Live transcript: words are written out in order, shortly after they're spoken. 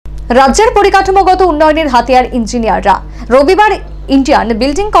রাজ্যের পরিকাঠামোগত উন্নয়নের হাতিয়ার ইঞ্জিনিয়াররা। রবিবার ইন্ডিয়ান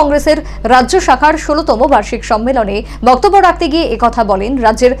বিল্ডিং কংগ্রেসের রাজ্য শাখার ১৬তম বার্ষিক সম্মেলনে বক্তব্য রাখতে গিয়ে একথা বলেন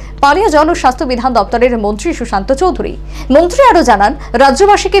রাজ্যের পানীয় জল ও স্বাস্থ্য বিধান দপ্তরের মন্ত্রী সুশান্ত চৌধুরী। মন্ত্রী আরও জানান,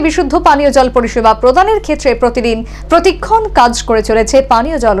 রাজ্যবাসীকে বিশুদ্ধ পানীয় জল পরিষেবা প্রদানের ক্ষেত্রে প্রতিদিন প্রতিক্ষণ কাজ করে চলেছে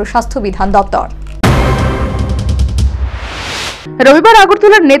পানীয় জল ও স্বাস্থ্য বিধান দপ্তর। রবিবার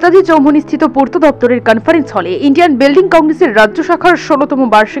আগরতলার নেতাজি চৌমুহনীস্থিত পূর্ত দপ্তরের কনফারেন্স হলে ইন্ডিয়ান বিল্ডিং কংগ্রেসের রাজ্য শাখার ১৬তম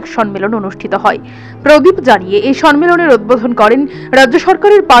বার্ষিক সম্মেলন অনুষ্ঠিত হয়। প্রদীপ জ্বালিয়ে এই সম্মেলনের উদ্বোধন করেন রাজ্য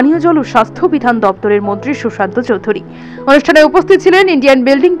সরকারের পানীয় জল ও স্বাস্থ্য বিধান দপ্তরের মন্ত্রী সুশান্ত চৌধুরী। অনুষ্ঠানে উপস্থিত ছিলেন ইন্ডিয়ান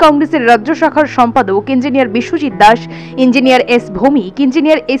বিল্ডিং কংগ্রেসের রাজ্য শাখার সম্পাদক engineer Biswajit Das, engineer S Bhowmik,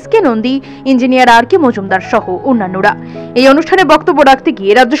 engineer S K Nandi, engineer আর কে মজুমদার সহ অন্যান্যরা। এই অনুষ্ঠানে বক্তব্য রাখতে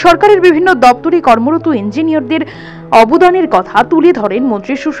গিয়ে রাজ্য সরকারের বিভিন্ন দপ্তরে কর্মরত ইঞ্জিনিয়ারদের অবদানের কথা তুলে ধরেন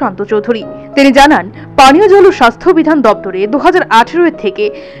মন্ত্রী সুশান্ত চৌধুরী। তিনি জানান, পানীয় জল ও স্বাস্থ্য বিধান দপ্তরে ২০১৮ থেকে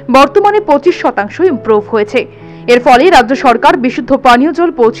বর্তমানে ২৫% ইমপ্রুভ হয়েছে। এর ফলে রাজ্য সরকার বিশুদ্ধ পানীয় জল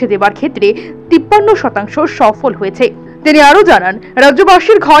পৌঁছে দেবার ক্ষেত্রে ৫৩% সফল হয়েছে। তিনি আরও জানান,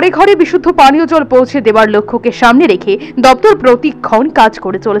 রাজ্যবাসীর ঘরে ঘরে বিশুদ্ধ পানীয় জল পৌঁছে দেবার লক্ষ্যকে সামনে রেখে দপ্তর প্রতিক্ষণ কাজ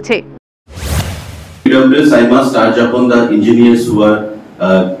করে চলেছে।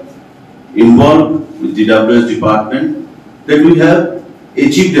 Involved with the DWS department that we have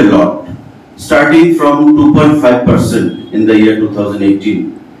achieved a lot, starting from 2.5% in the year 2018,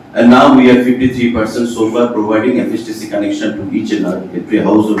 and now we are 53% so far, providing FHTC connection to each and every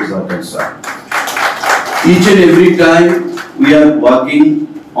household are concerned. Each and every time we are working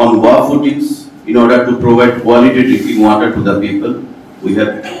on war footings in order to provide quality drinking water to the people. We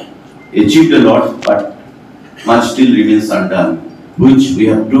have achieved a lot, but much still remains undone, which we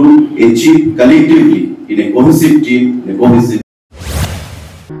have to achieve collectively in a cohesive team, in a cohesive.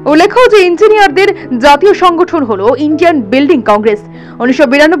 উল্লেখ্য যে ইঞ্জিনিয়ারদের জাতীয় সংগঠন হলো Indian building Congress.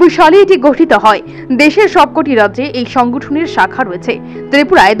 ১৯৯২ সালে এটি গঠিত হয়। দেশের সবকটি রাজ্যে এই সংগঠনের শাখা রয়েছে।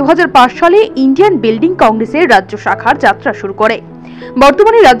 ত্রিপুরায় ২০০৫ সালে ইন্ডিয়ান বিল্ডিং কংগ্রেসের রাজ্য শাখার যাত্রা শুরু করে।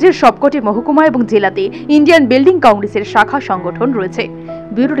 বর্তমানে রাজ্যের সবকটি মহকুমা এবং জেলাতে ইন্ডিয়ান বিল্ডিং কংগ্রেসের শাখা সংগঠন রয়েছে।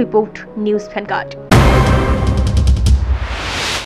 Bureau report, news vanguard.